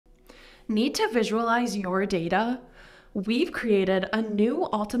Need to visualize your data? We've created a new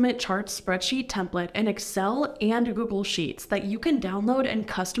Ultimate Charts spreadsheet template in Excel and Google Sheets that you can download and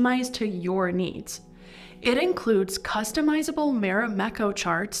customize to your needs. It includes customizable Marimekko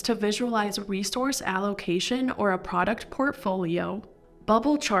charts to visualize resource allocation or a product portfolio,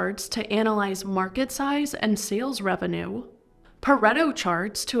 bubble charts to analyze market size and sales revenue, Pareto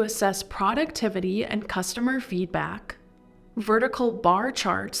charts to assess productivity and customer feedback, vertical bar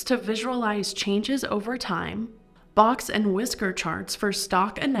charts to visualize changes over time, box and whisker charts for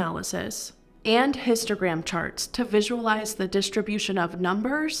stock analysis, and histogram charts to visualize the distribution of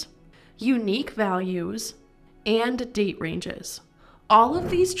numbers, unique values, and date ranges. All of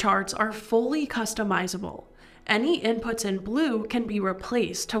these charts are fully customizable. Any inputs in blue can be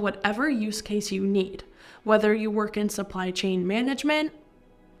replaced to whatever use case you need, whether you work in supply chain management,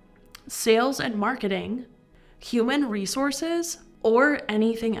 sales and marketing, human resources, or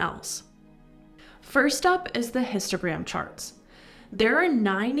anything else. First up is the histogram charts. There are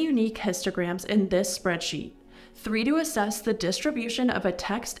 9 unique histograms in this spreadsheet, 3 to assess the distribution of a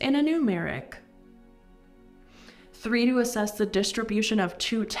text and a numeric, 3 to assess the distribution of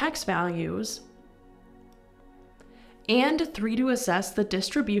 2 text values, and 3 to assess the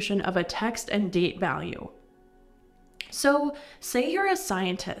distribution of a text and date value. So, say you're a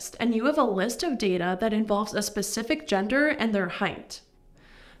scientist and you have a list of data that involves a specific gender and their height.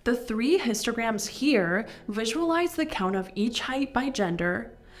 The 3 histograms here visualize the count of each height by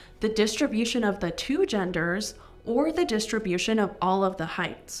gender, the distribution of the 2 genders, or the distribution of all of the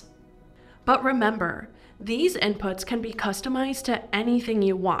heights. But remember, these inputs can be customized to anything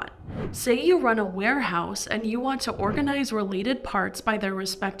you want. Say you run a warehouse and you want to organize related parts by their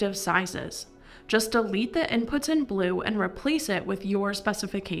respective sizes. Just delete the inputs in blue and replace it with your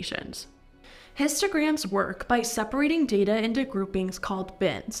specifications. Histograms work by separating data into groupings called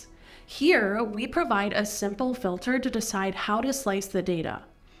bins. Here, we provide a simple filter to decide how to slice the data.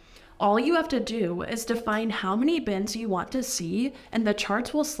 All you have to do is define how many bins you want to see, and the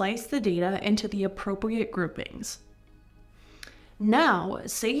charts will slice the data into the appropriate groupings. Now,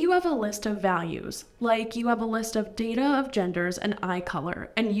 say you have a list of values, like you have a list of data of genders and eye color,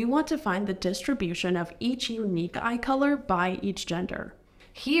 and you want to find the distribution of each unique eye color by each gender.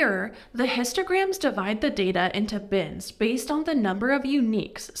 Here, the histograms divide the data into bins based on the number of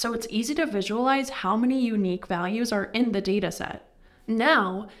uniques, so it's easy to visualize how many unique values are in the dataset.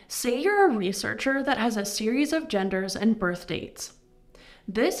 Now, say you're a researcher that has a series of genders and birth dates.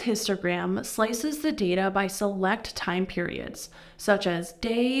 This histogram slices the data by select time periods, such as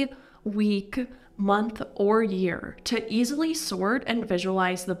day, week, month, or year, to easily sort and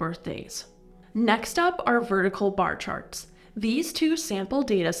visualize the birthdays. Next up are vertical bar charts. These 2 sample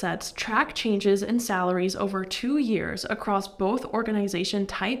datasets track changes in salaries over 2 years across both organization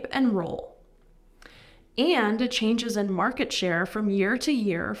type and role, and changes in market share from year to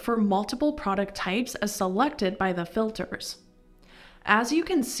year for multiple product types as selected by the filters. As you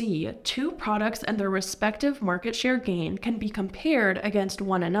can see, 2 products and their respective market share gain can be compared against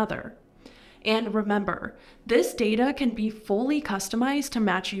one another. And remember, this data can be fully customized to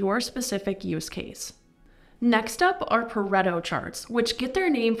match your specific use case. Next up are Pareto charts, which get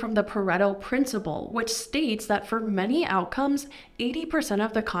their name from the Pareto principle, which states that for many outcomes, 80%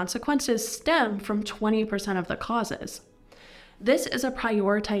 of the consequences stem from 20% of the causes. This is a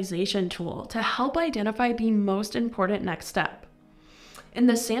prioritization tool to help identify the most important next step. In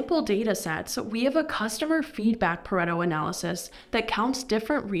the sample datasets, we have a customer feedback Pareto analysis that counts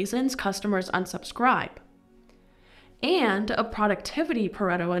different reasons customers unsubscribe, and a productivity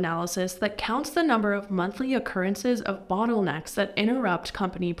Pareto analysis that counts the number of monthly occurrences of bottlenecks that interrupt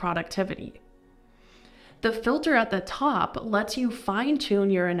company productivity. The filter at the top lets you fine-tune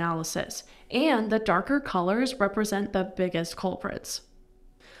your analysis, and the darker colors represent the biggest culprits.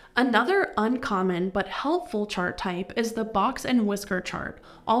 Another uncommon but helpful chart type is the box and whisker chart,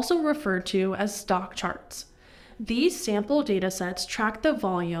 also referred to as stock charts. These sample datasets track the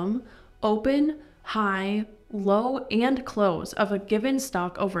volume, open, high, low, and close of a given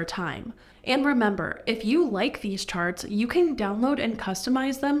stock over time. And remember, if you like these charts, you can download and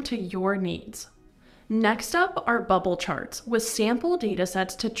customize them to your needs. Next up are bubble charts, with sample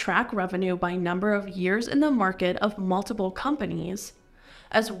datasets to track revenue by number of years in the market of multiple companies,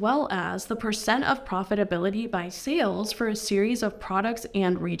 as well as the percent of profitability by sales for a series of products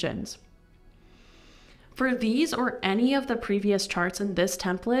and regions. For these or any of the previous charts in this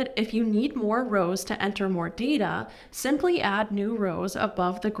template, if you need more rows to enter more data, simply add new rows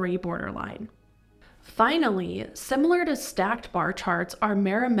above the gray borderline. Finally, similar to stacked bar charts are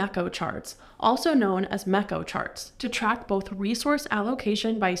Marimekko charts, also known as Mekko charts, to track both resource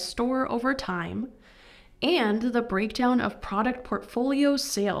allocation by store over time and the breakdown of product portfolio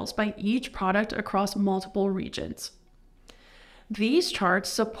sales by each product across multiple regions. These charts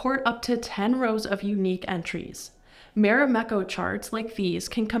support up to 10 rows of unique entries. Marimekko charts like these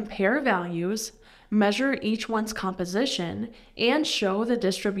can compare values, measure each one's composition, and show the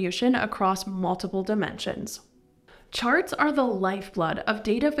distribution across multiple dimensions. Charts are the lifeblood of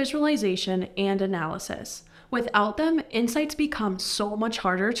data visualization and analysis. Without them, insights become so much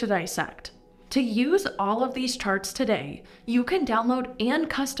harder to dissect. To use all of these charts today, you can download and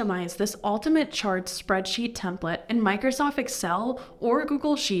customize this ultimate charts spreadsheet template in Microsoft Excel or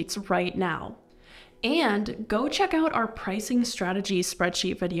Google Sheets right now. And go check out our pricing strategy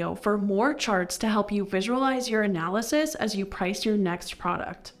spreadsheet video for more charts to help you visualize your analysis as you price your next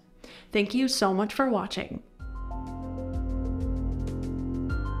product. Thank you so much for watching.